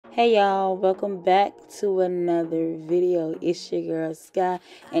Hey y'all, welcome back to another video. It's your girl Sky,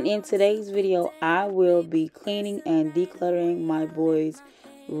 and in today's video I will be cleaning and decluttering my boys'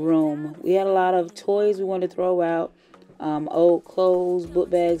 room. We had a lot of toys we wanted to throw out, old clothes, book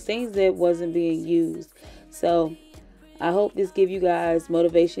bags, things that wasn't being used. So I hope this gives you guys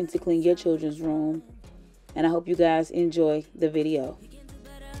motivation to clean your children's room, and I hope you guys enjoy the video.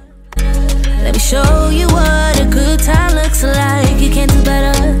 Let me show you what a good time looks like. You can do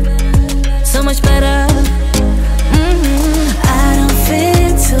better, so much better. I don't fit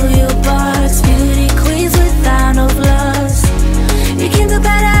into your box. Beauty queens without no flaws. You can do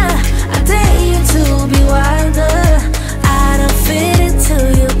better, I dare you to be wilder. I don't fit into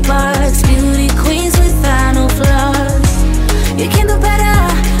your box. Beauty queens without no flaws. You can do better,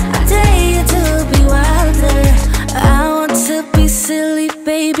 I dare you to be wilder. I want to be silly,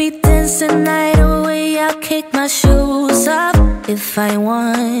 baby, dance the night away. I'll kick my shoes off if I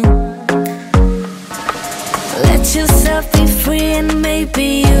want. Let yourself be free, and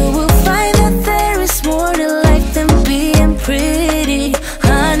maybe you will find that there is more to life than being pretty.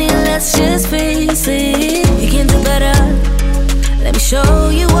 Honey, let's just face it, you can do better. Let me show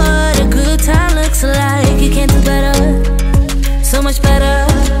you what a good time looks like. You can do better, so much better.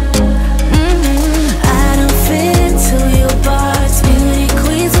 I don't fit into your box. Beauty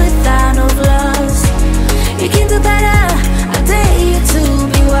queens without no flaws. You can do better, I dare you to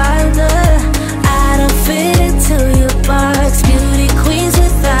be wilder. I don't fit into your box. Beauty queens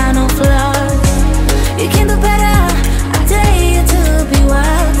without no flaws. You can do better, I dare you to be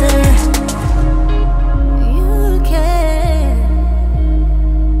wilder. You can.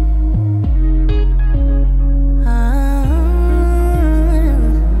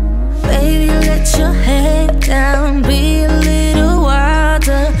 Baby, let your head down, be a little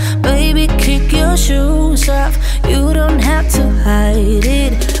wilder. Baby, kick your shoes off, you don't have to hide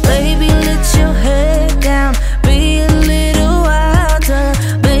it. Baby, let your head down, be a little wilder.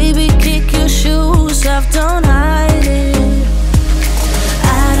 Baby, kick your shoes off, don't hide it.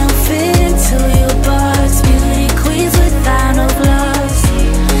 I don't fit into your box. Beauty queens without no flaws.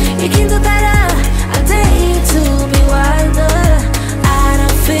 You can do better, I dare you to be wilder. I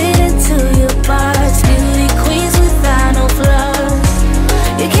don't fit into your box. Beauty queens without no flaws.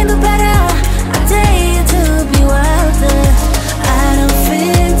 You can do better, I dare you to be wilder. I don't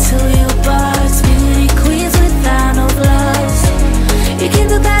fit into your box. Beauty queens without no flaws. You can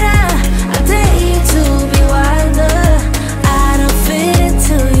do better, I dare you to be wilder. I don't fit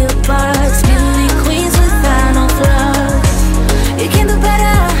into your box. Beauty queens without no flaws. You can do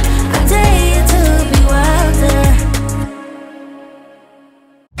better, I dare you to be wilder.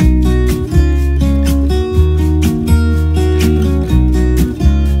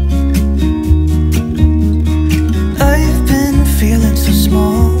 I've been feeling so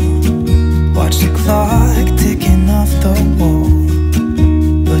small. Watch the clock ticking off the wall.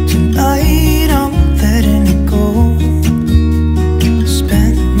 But tonight I'm letting it go.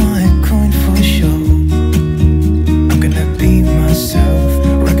 Spend my coin for sure. I'm gonna be myself,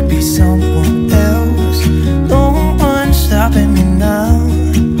 or I could be someone else. No one's stopping me now.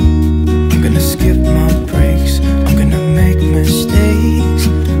 I'm gonna skip my breaks, I'm gonna make mistakes.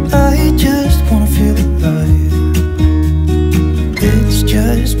 I just wanna feel alive. It's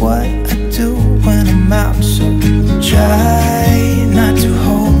just what I do when I'm out, so try not to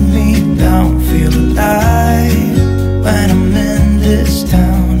hold me down. Feel alive when I'm in this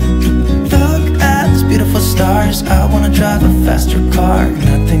town. Look at these beautiful stars. I wanna drive a faster car.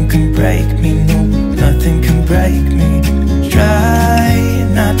 Nothing can break me, no, nothing can break me. Try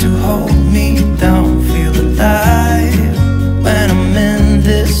not to hold me down. Feel alive when I'm in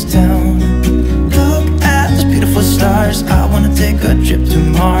this town. Look at these beautiful stars. I wanna take a trip to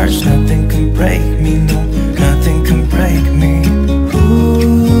Mars. Nothing can break me, no, nothing can break me.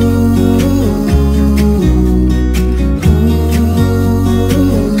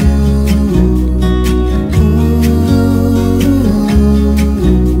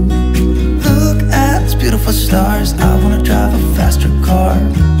 Look at these beautiful stars. I wanna drive a faster car.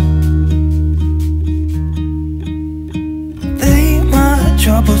 Lay my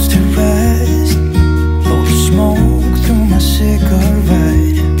troubles to rest. Blow the smoke through my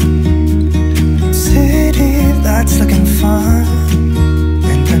cigarette. City lights looking fun,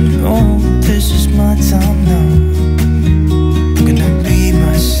 and I know this is my time now. I'm gonna be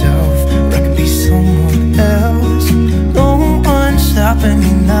myself, or I could be someone else. No one's stopping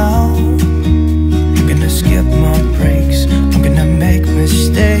me now. I'm gonna skip my breaks, I'm gonna make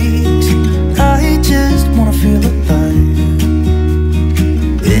mistakes. I just wanna feel alive.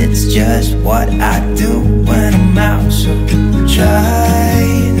 It's just what I do when I'm out, so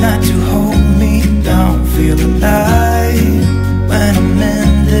try not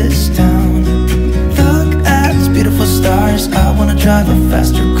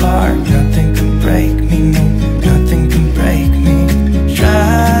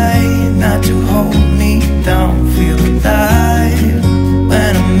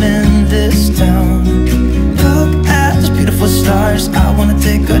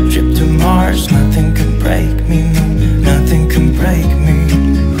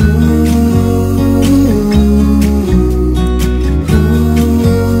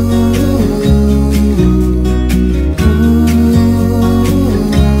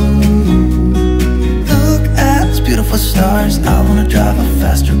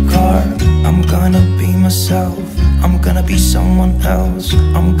faster car. I'm gonna be myself, I'm gonna be someone else.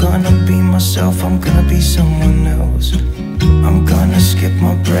 I'm gonna be myself, I'm gonna be someone else. I'm gonna skip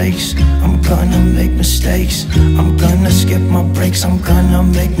my breaks, I'm gonna make mistakes. I'm gonna skip my breaks, I'm gonna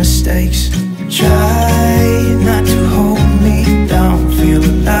make mistakes. Try not to hold me down, feel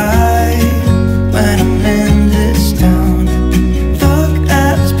alive when I'm in this town. Look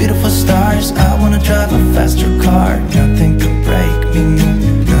at those beautiful stars, I wanna drive a faster car. Nothing can break me, no,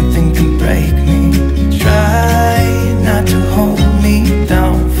 nothing can break me. Try not to hold me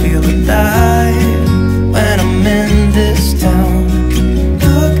down, feel alive when I'm in this town.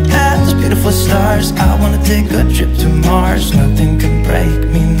 Look at those beautiful stars, I wanna take a trip to Mars. Nothing can break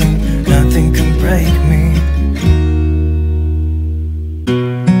me, no, nothing can break me.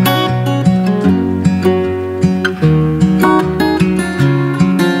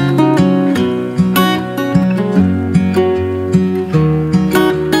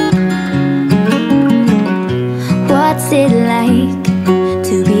 What's it like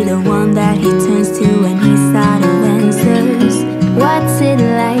to be the one that he turns to when he's out of answers? What's it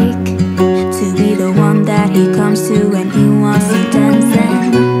like to be the one that he comes to when he wants to dance?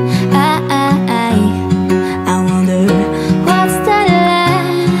 And I wonder what's that like?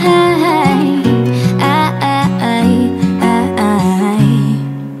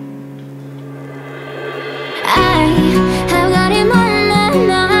 I have got him on my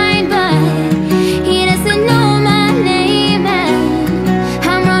mind, but he doesn't know my name, and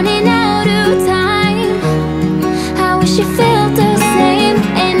I'm running out of time. I wish you felt the same,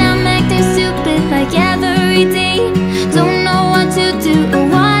 and I'm acting stupid like every day. Don't know what to do or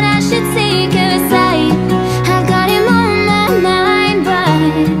what I should say, 'cause I've got him on my mind, but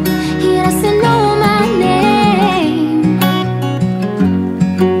he doesn't know my name.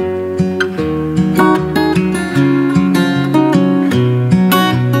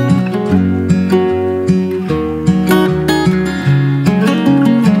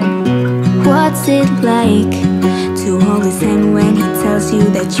 What's it like to hold his hand when he tells you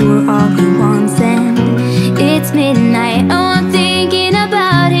that you're all he wants? And it's midnight, oh, I'm thinking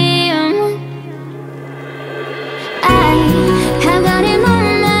about him. I have got him on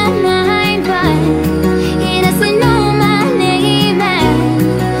my mind, but he doesn't know my name, and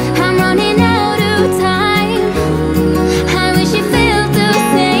I'm running out of time. I wish you felt the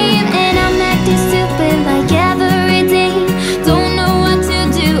same, and I'm acting stupid like every day. Don't know what to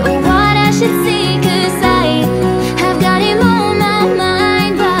do or what I should say, 'cause I've got him on my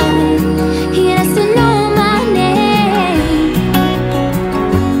mind, but he doesn't know my name.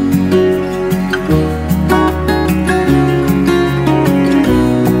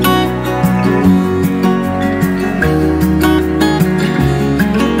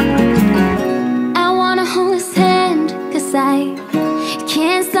 I wanna hold his hand, 'cause I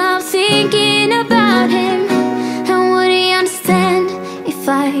can't stop thinking about him. And would he understand if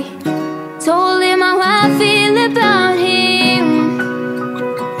I told him how I feel about him?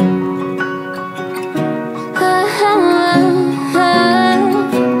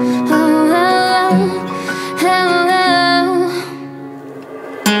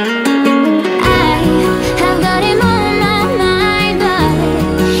 I have got him on my mind, but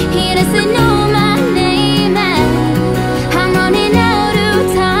he doesn't know my name, and I'm running out of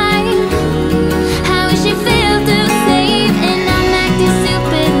time. I wish you felt the same, and I'm acting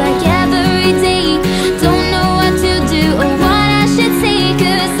stupid like every day. Don't know what to do or what I should say,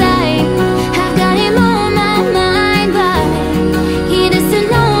 'cause I've got him on my mind, but he doesn't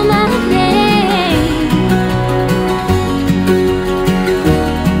know my name.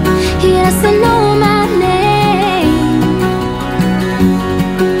 He doesn't know my name.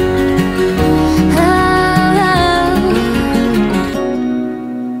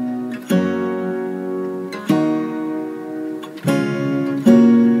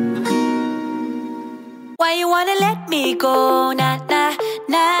 Why you wanna let me go now?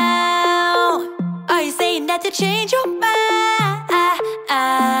 Are you saying that to change your mind?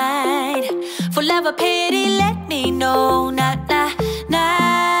 For love or pity, let me know now.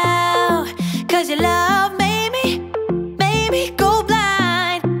 'Cause your love made me go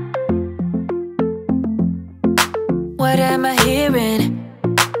blind. What am I hearing?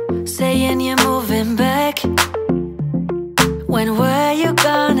 Saying you're moving back. When were you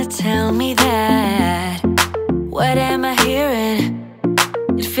gonna tell me that? What am I hearing?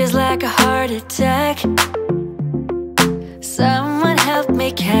 It feels like a heart attack. Someone help me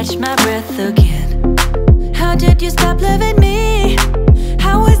catch my breath again. How did you stop loving me?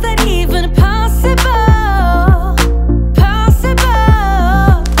 How is that even possible?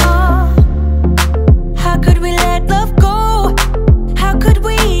 How could we let love go? How could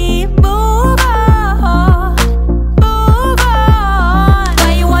we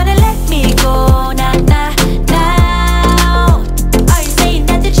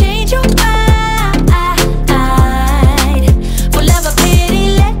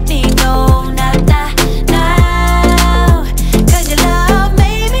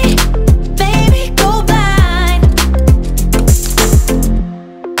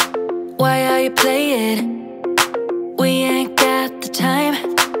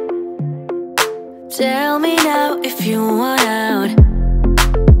tell me now if you want out.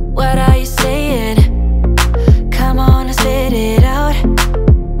 What are you saying? Come on and spit it out.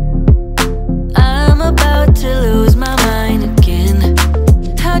 I'm about to lose my mind again.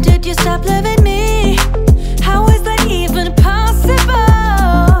 How did you stop loving me? How is that even possible?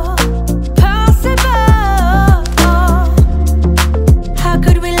 How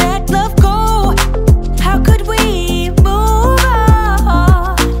could we let love go? How could we move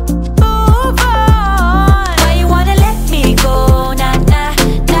on? Move on. Why you wanna let me go? Nah, nah,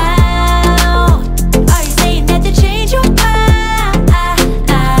 now. Are you saying that to change your mind?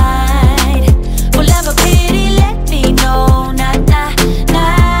 For love or pity, let me know. Nah, nah,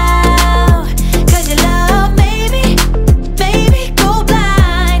 now. 'Cause your love made me go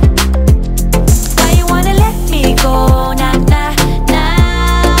blind. Why you wanna let me go? Nah, nah,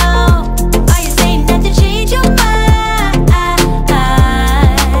 now. Are you saying that to change your mind?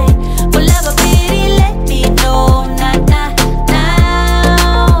 For love or pity, let me know. Nah, nah,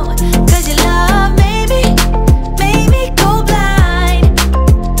 now. 'Cause your love made me go blind.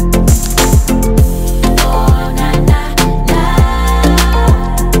 Oh, nah, nah, now.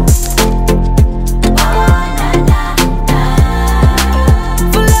 Oh, nah, nah, now.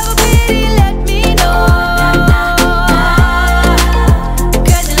 For love or pity, let me know.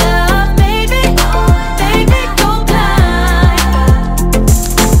 'Cause your love made me go blind.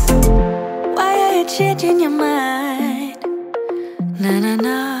 Why are you changing your mind? Nah, nah,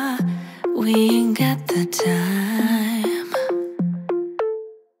 nah, we ain't got the time.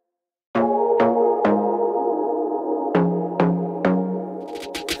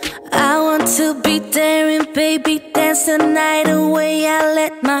 I want to be daring, baby, dance the night away. I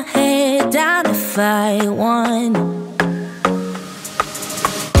let my head down if I won.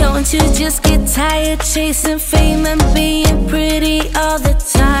 Don't you just get tired chasing fame and being pretty all the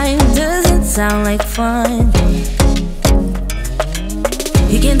time? Doesn't sound like fun.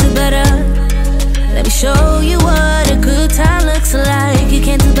 You can do better. Let me show you what a good time looks like. You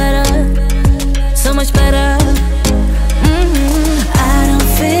can do better, so much better. I don't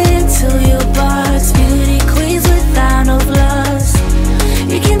fit into your box, beauty queens without no flaws.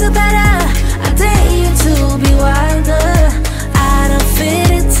 You can do better, I dare you to be wilder. I don't fit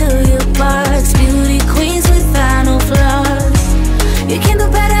into your box, beauty queens without no flaws. You can do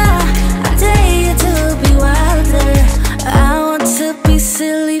better, I dare you to be wilder. I want to be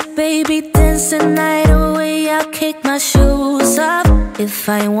silly, baby, dance the night away. I'll kick my shoes off if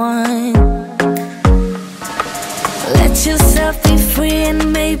I want. Let yourself be free and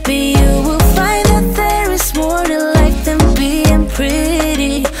maybe you will find that there is more to life than being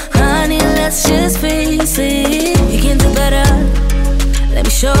pretty. Honey, let's just face it. You can do better. Let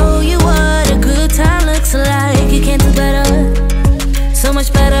me show you what a good time looks like. You can do better, so much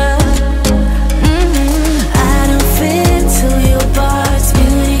better. I don't fit into your box,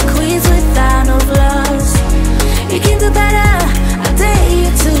 beauty queens without no flaws. You can do better, I dare you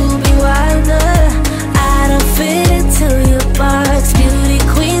to be wilder. I don't fit into your box, beauty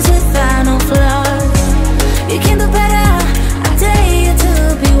queens without no flaws. You can do better, I dare you to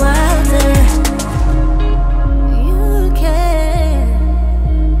be wilder. You can.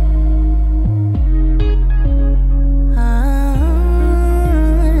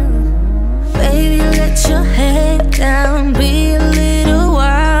 Baby, let your head down, be a little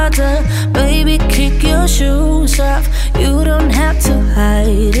wilder. Baby, kick your shoes off, you don't have to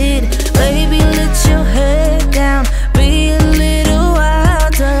hide it. Baby, let your head down, be a little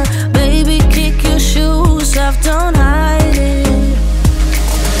wilder. Baby, kick your shoes off, don't hide it.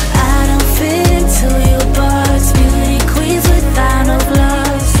 I don't fit into your box, beauty queens without no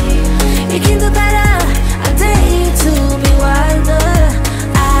flaws. You can do better, I dare you to be wilder.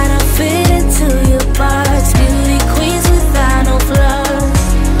 I don't fit into your box, beauty queens without no flaws.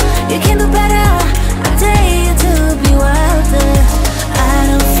 You can do better, I dare you to be wilder. I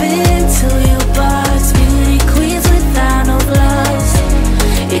don't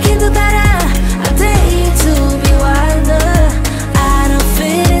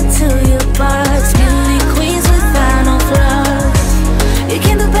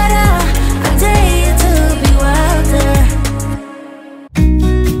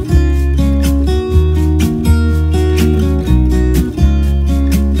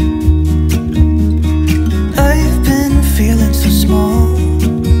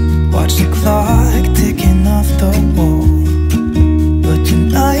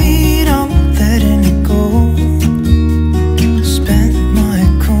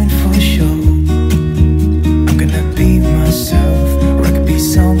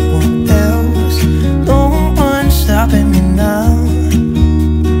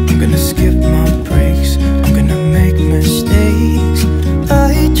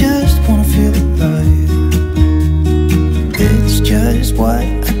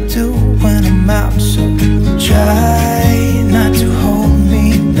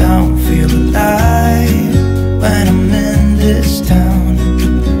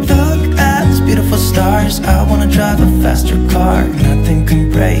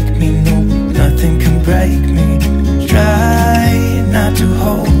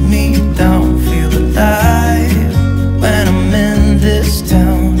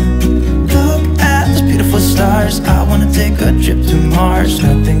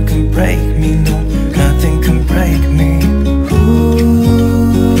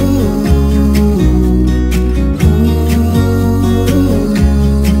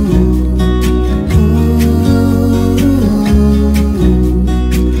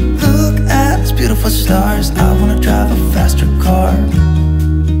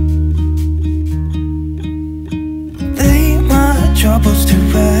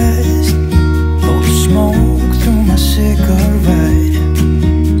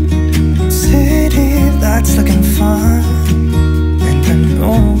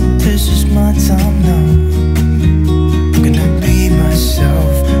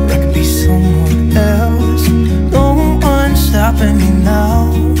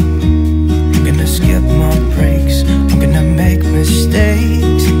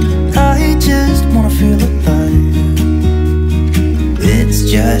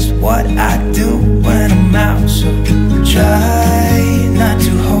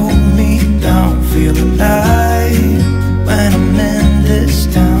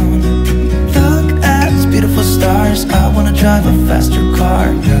town. Look at these beautiful stars. I wanna drive a faster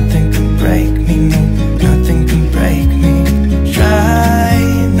car. Nothing can break me, no, nothing can break me.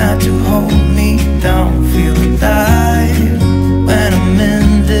 Try not to hold me down. Feel alive when I'm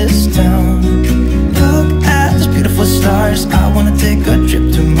in this town. Look at these beautiful stars. I wanna take a trip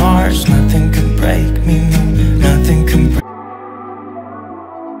to Mars. Nothing can break me, no, nothing can break me.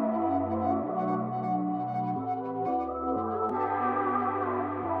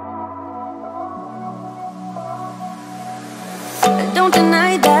 Don't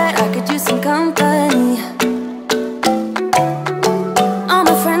deny that I could use some company. All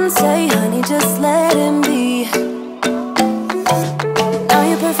my friends say, honey, just let him be. Now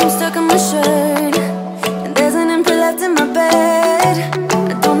your perfume's stuck on my shirt, and there's an imprint left in my bed.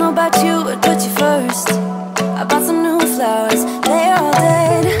 I don't know about you, I'd put you first. I bought some new flowers, they're all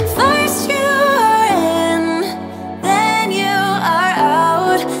dead. First you are in, then you are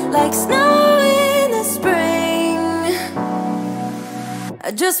out, like snow in the spring.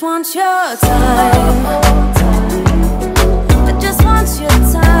 I just want your time, I just want your